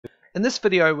In this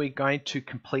video, we're going to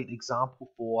complete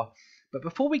example 4, but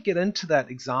before we get into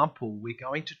that example, we're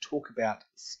going to talk about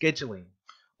scheduling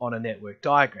on a network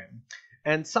diagram.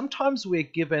 And sometimes we're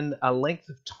given a length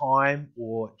of time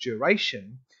or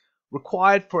duration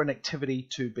required for an activity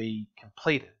to be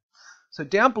completed. So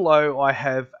down below, I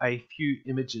have a few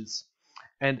images,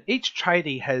 and each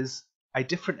tradie has a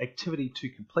different activity to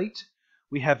complete.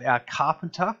 We have our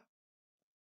carpenter,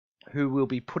 who will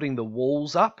be putting the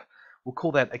walls up. We'll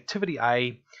call that activity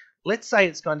A. Let's say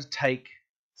it's going to take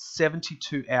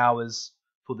 72 hours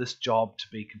for this job to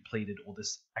be completed, or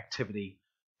this activity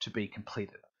to be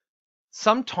completed.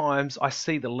 Sometimes I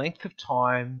see the length of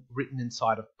time written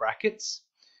inside of brackets,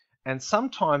 and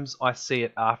sometimes I see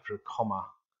it after a comma,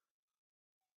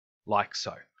 like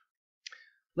so.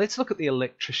 Let's look at the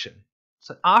electrician.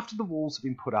 So after the walls have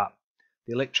been put up,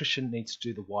 the electrician needs to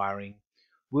do the wiring.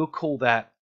 We'll call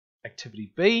that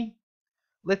activity B.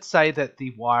 Let's say that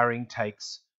the wiring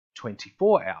takes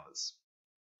 24 hours.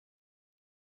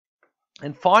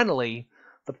 And finally,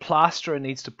 the plasterer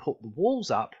needs to put the walls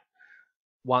up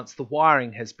once the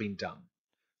wiring has been done.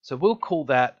 So we'll call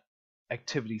that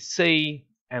activity C,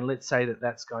 and let's say that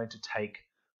that's going to take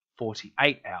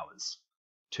 48 hours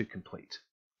to complete.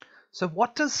 So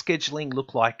what does scheduling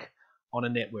look like on a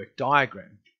network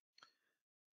diagram?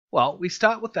 Well, we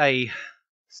start with a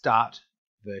start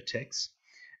vertex,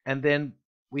 and then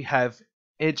we have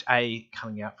edge A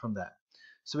coming out from that.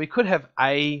 So we could have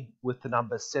A with the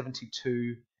number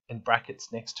 72 in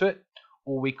brackets next to it,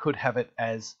 or we could have it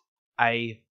as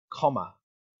A,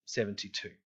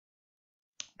 72.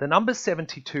 The number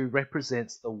 72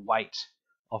 represents the weight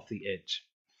of the edge.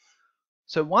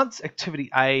 So once activity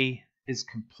A is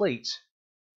complete,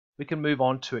 we can move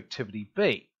on to activity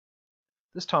B.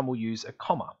 This time we'll use a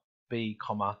comma, B,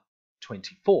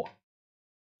 24.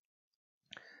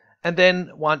 And then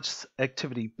once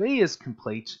activity B is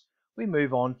complete, we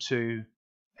move on to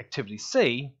activity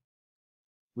C,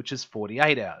 which is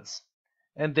 48 hours.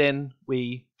 And then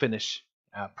we finish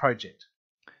our project.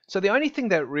 So the only thing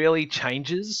that really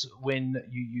changes when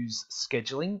you use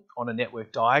scheduling on a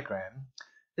network diagram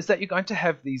is that you're going to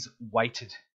have these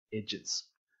weighted edges.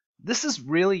 This is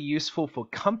really useful for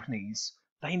companies.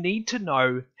 They need to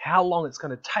know how long it's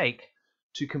going to take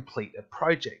to complete a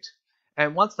project.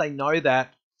 And once they know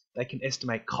that, they can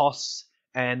estimate costs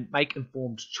and make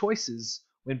informed choices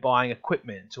when buying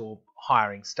equipment or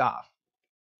hiring staff.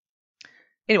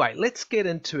 Anyway, let's get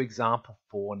into example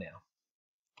 4 now.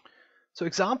 So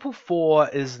example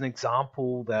 4 is an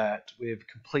example that we've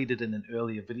completed in an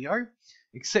earlier video,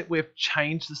 except we've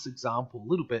changed this example a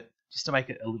little bit just to make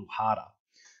it a little harder.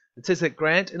 It says that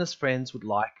Grant and his friends would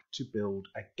like to build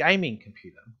a gaming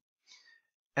computer,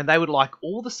 and they would like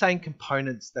all the same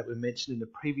components that were mentioned in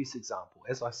the previous example,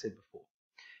 as I said before,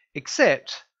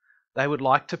 except they would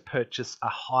like to purchase a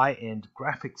high-end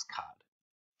graphics card.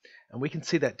 And we can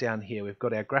see that down here. We've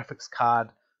got our graphics card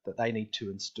that they need to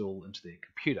install into their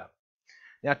computer.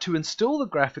 Now, to install the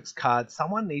graphics card,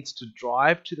 someone needs to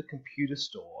drive to the computer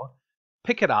store,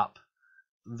 pick it up,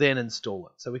 then install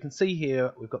it. So we can see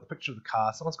here, we've got the picture of the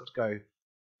car. Someone's got to go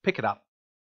pick it up,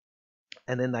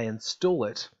 and then they install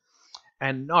it.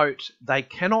 And note, they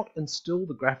cannot install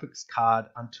the graphics card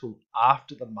until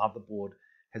after the motherboard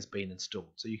has been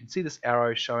installed. So you can see this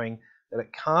arrow showing that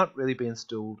it can't really be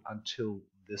installed until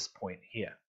this point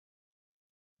here.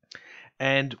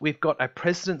 And we've got a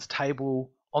precedence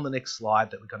table on the next slide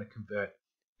that we're going to convert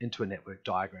into a network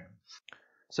diagram.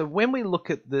 So when we look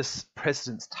at this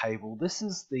precedence table, this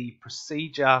is the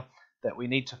procedure that we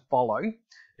need to follow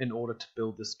in order to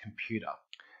build this computer.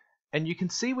 And you can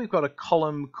see we've got a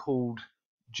column called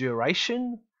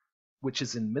duration, which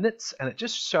is in minutes, and it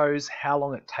just shows how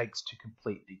long it takes to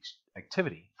complete each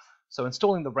activity. So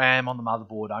installing the RAM on the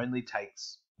motherboard only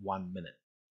takes 1 minute.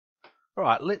 All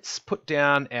right, let's put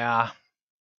down our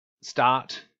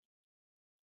start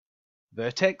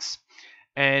vertex,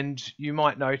 and you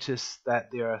might notice that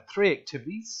there are 3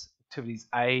 activities, activities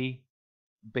A,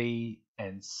 B,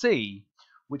 and C,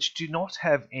 which do not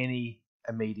have any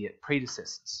immediate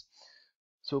predecessors.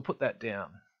 So we'll put that down.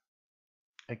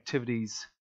 Activities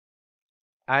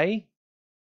A,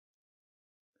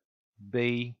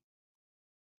 B,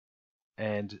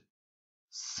 and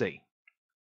C.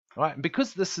 All right, and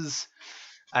because this is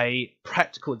a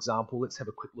practical example, let's have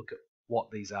a quick look at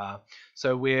what these are.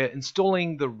 So we're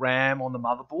installing the RAM on the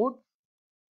motherboard.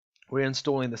 We're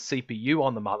installing the CPU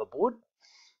on the motherboard.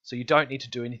 So you don't need to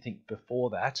do anything before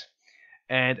that.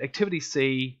 And activity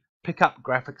C, pick up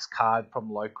graphics card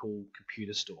from local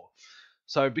computer store.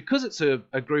 So because it's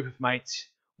a group of mates,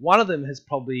 one of them has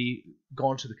probably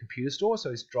gone to the computer store, so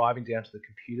he's driving down to the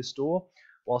computer store.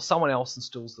 while someone else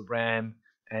installs the RAM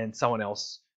and someone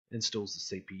else installs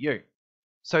the CPU.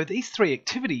 So these three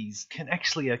activities can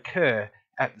actually occur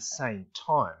at the same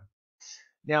time.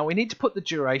 Now we need to put the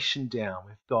duration down.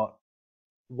 We've got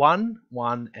 1,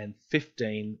 1, and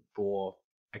 15 for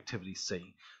activity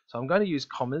C. So I'm going to use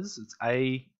commas. It's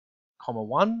A,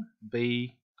 1,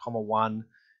 B, 1,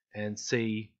 and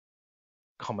C,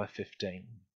 15.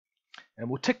 And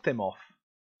we'll tick them off.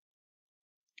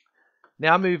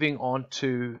 Now moving on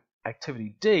to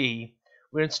activity D,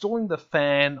 we're installing the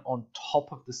fan on top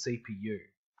of the CPU.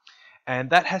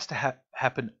 And that has to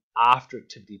happen after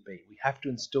activity B. We have to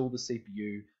install the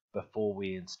CPU before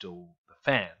we install the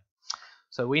fan.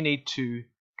 So we need to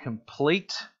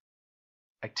complete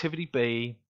activity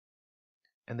B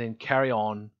and then carry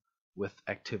on with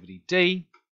activity D.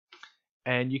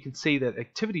 And you can see that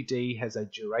activity D has a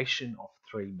duration of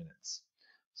 3 minutes.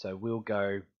 So we'll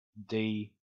go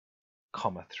D,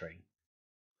 3.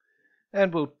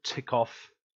 And we'll tick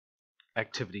off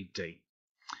activity D.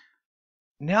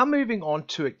 Now moving on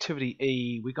to activity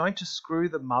E, we're going to screw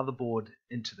the motherboard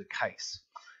into the case.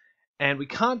 And we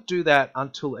can't do that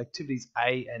until activities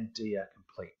A and D are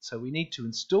complete. So we need to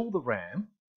install the RAM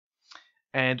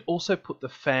and also put the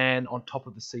fan on top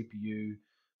of the CPU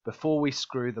before we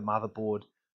screw the motherboard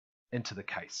into the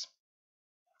case.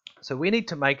 So we need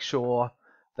to make sure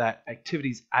that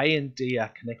activities A and D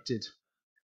are connected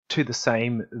to the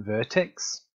same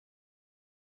vertex,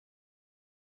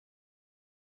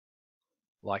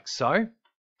 like so.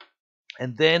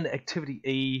 And then activity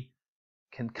E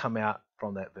can come out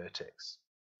from that vertex.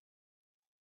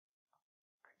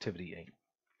 Activity E.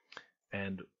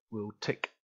 And we'll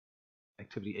tick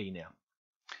activity E now.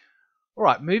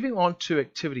 Alright, moving on to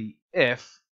activity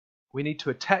F, we need to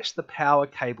attach the power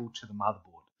cable to the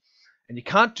motherboard. And you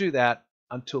can't do that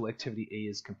until activity E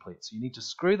is complete. So you need to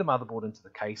screw the motherboard into the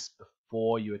case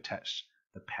before you attach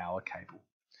the power cable.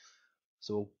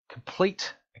 So we'll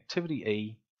complete activity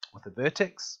E with a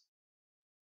vertex,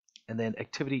 and then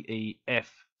activity F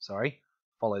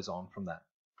follows on from that.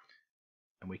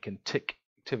 And we can tick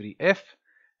activity F,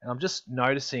 and I'm just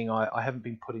noticing I haven't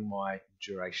been putting my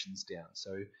durations down.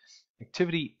 So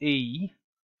activity E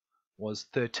was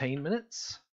 13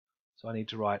 minutes, so I need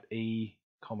to write E,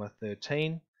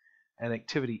 13, and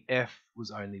activity F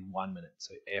was only 1 minute,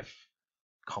 so F,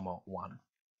 1.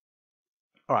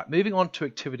 Alright, moving on to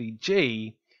activity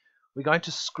G, we're going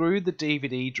to screw the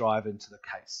DVD drive into the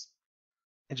case.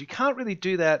 And you can't really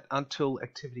do that until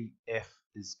activity F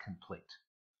is complete.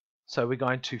 So we're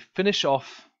going to finish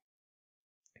off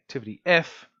activity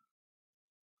F,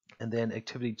 and then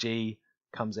activity G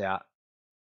comes out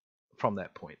from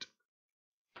that point.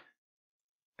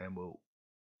 And we'll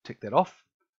tick that off.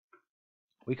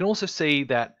 We can also see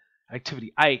that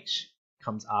activity H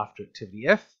comes after activity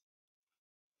F.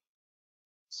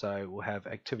 So we'll have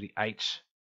activity H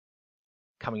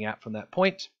coming out from that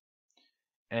point.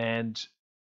 And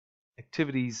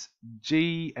activities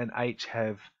G and H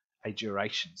have a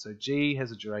duration. So G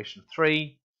has a duration of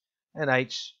 3 and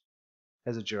H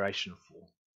has a duration of 4.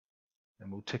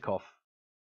 And we'll tick off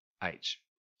H.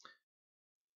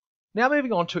 Now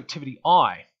moving on to activity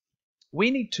I. We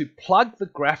need to plug the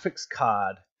graphics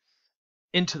card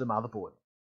into the motherboard.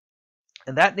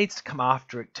 And that needs to come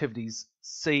after activities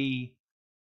C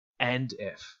and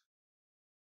F.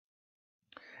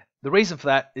 The reason for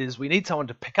that is we need someone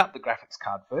to pick up the graphics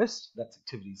card first, that's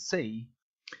activity C,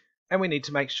 and we need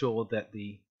to make sure that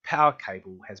the power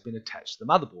cable has been attached to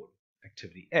the motherboard,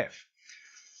 activity F.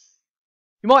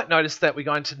 You might notice that we're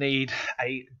going to need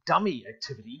a dummy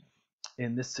activity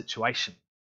in this situation.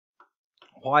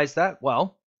 Why is that?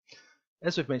 Well,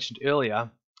 as we've mentioned earlier,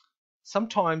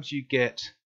 sometimes you get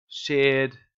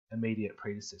shared immediate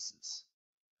predecessors.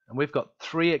 And we've got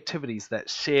 3 activities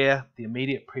that share the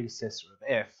immediate predecessor of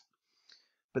F.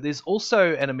 But there's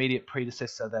also an immediate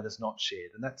predecessor that is not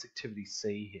shared, and that's activity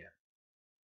C here.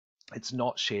 It's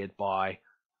not shared by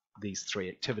these 3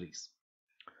 activities.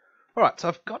 Alright, so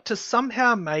I've got to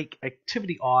somehow make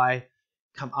activity I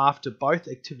come after both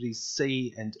activities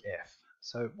C and F.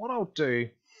 So what I'll do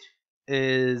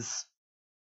is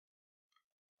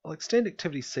I'll extend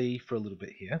activity C for a little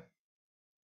bit here,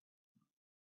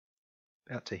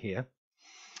 out to here,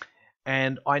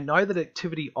 and I know that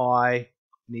activity I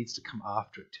needs to come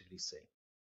after activity C.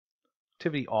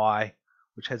 Activity I,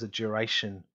 which has a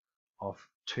duration of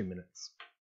 2 minutes.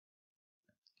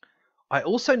 I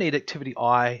also need activity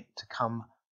I to come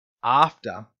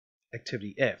after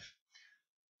activity F.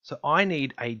 So I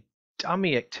need a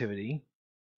dummy activity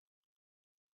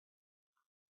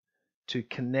to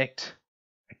connect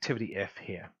activity F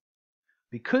here.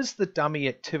 Because the dummy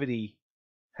activity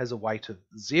has a weight of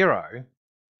 0,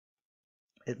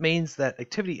 it means that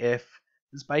activity F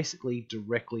is basically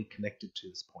directly connected to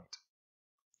this point.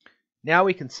 Now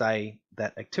we can say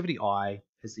that activity I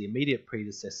has the immediate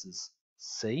predecessors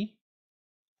C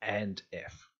and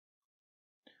F.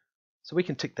 So we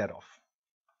can tick that off.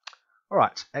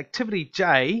 Alright, activity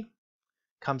J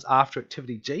comes after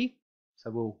activity G,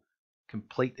 so we'll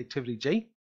complete activity G,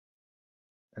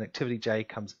 and activity J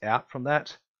comes out from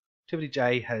that. Activity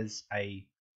J has a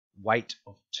weight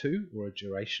of 2, or a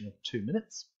duration of 2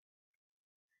 minutes.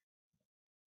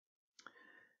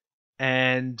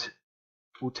 And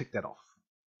we'll tick that off.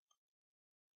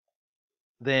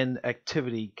 Then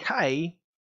activity K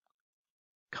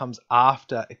comes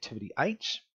after activity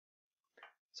H.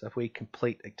 So if we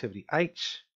complete activity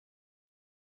H,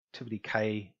 activity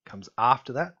K comes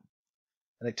after that.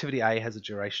 And activity A has a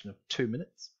duration of 2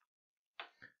 minutes.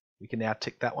 We can now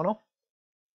tick that one off.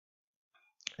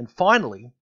 And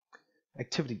finally,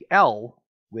 activity L,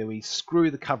 where we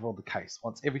screw the cover on the case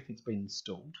once everything's been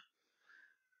installed,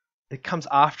 it comes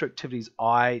after activities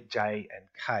I, J, and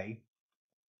K,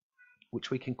 which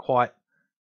we can quite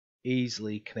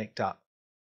easily connect up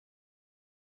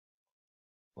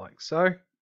like so.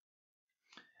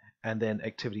 And then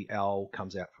activity L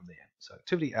comes out from there. So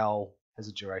activity L has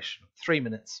a duration of 3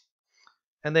 minutes,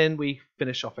 and then we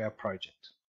finish off our project.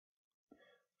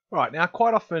 Right, now I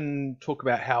quite often talk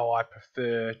about how I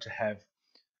prefer to have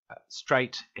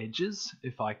straight edges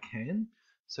if I can.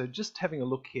 So just having a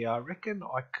look here, I reckon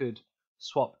I could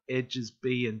swap edges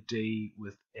B and D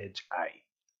with edge A.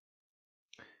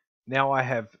 Now I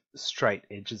have straight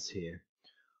edges here.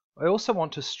 I also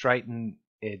want to straighten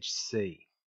edge C.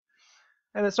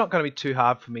 And it's not going to be too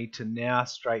hard for me to now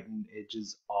straighten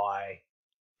edges I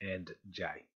and J.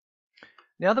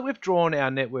 Now that we've drawn our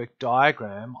network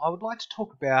diagram, I would like to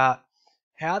talk about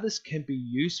how this can be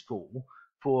useful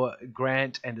for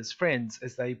Grant and his friends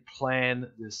as they plan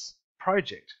this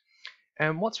project.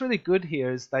 And what's really good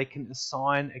here is they can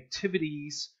assign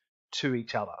activities to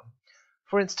each other.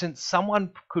 For instance,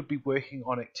 someone could be working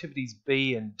on activities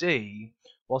B and D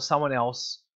while someone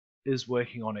else is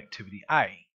working on activity A.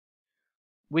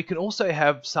 We can also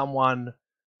have someone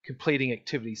completing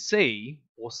activity C,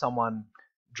 or someone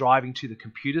driving to the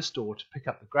computer store to pick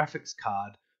up the graphics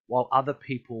card while other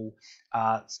people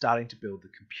are starting to build the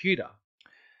computer.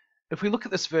 If we look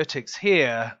at this vertex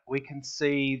here, we can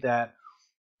see that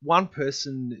one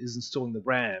person is installing the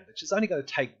RAM, which is only going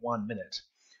to take 1 minute,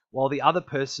 while the other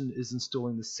person is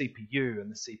installing the CPU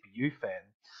and the CPU fan.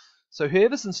 So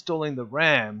whoever's installing the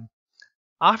RAM,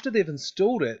 after they've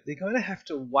installed it, they're going to have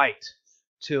to wait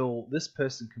till this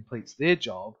person completes their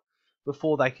job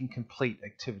before they can complete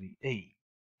activity E.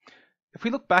 If we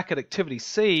look back at activity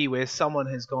C, where someone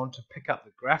has gone to pick up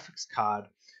the graphics card,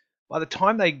 by the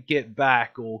time they get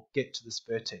back or get to this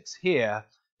vertex here,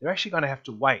 they're actually going to have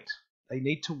to wait. They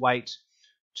need to wait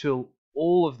till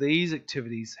all of these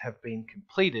activities have been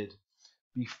completed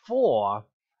before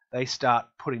they start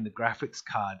putting the graphics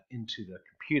card into the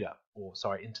computer, or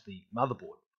sorry, into the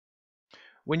motherboard.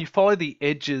 When you follow the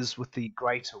edges with the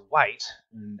greater weight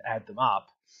and add them up,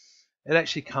 it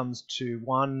actually comes to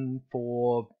 1,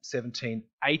 4, 17,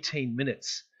 18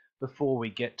 minutes before we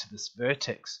get to this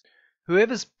vertex.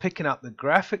 Whoever's picking up the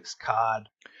graphics card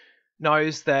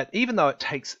knows that even though it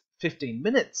takes 15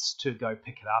 minutes to go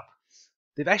pick it up,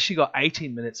 they've actually got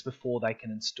 18 minutes before they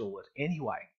can install it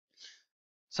anyway.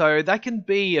 So they can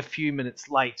be a few minutes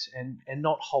late and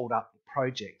not hold up the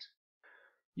project.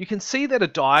 You can see that a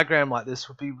diagram like this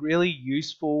would be really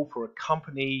useful for a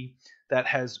company that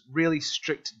has really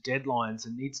strict deadlines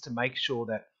and needs to make sure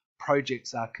that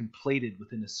projects are completed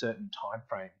within a certain time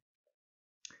frame.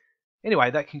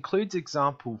 Anyway, that concludes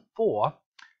example 4.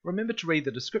 Remember to read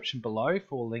the description below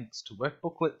for links to work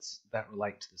booklets that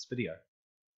relate to this video.